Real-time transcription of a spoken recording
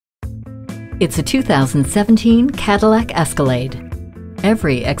It's a 2017 Cadillac Escalade.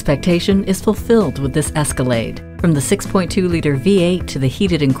 Every expectation is fulfilled with this Escalade. From the 6.2-liter V8 to the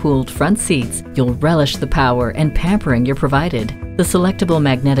heated and cooled front seats, you'll relish the power and pampering you're provided. The selectable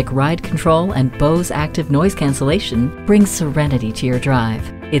magnetic ride control and Bose active noise cancellation brings serenity to your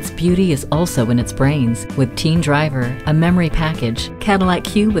drive. Its beauty is also in its brains, with Teen Driver, a memory package, Cadillac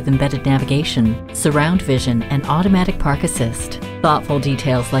CUE with embedded navigation, surround vision, and automatic park assist. Thoughtful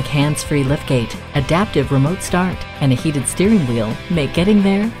details like hands-free liftgate, adaptive remote start, and a heated steering wheel make getting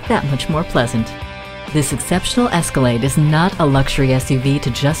there that much more pleasant. This exceptional Escalade is not a luxury SUV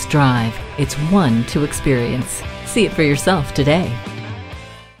to just drive, it's one to experience. See it for yourself today.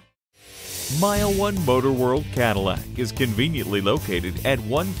 Mile 1 MotorWorld Cadillac is conveniently located at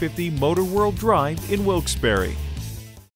 150 MotorWorld Drive in Wilkes Barre.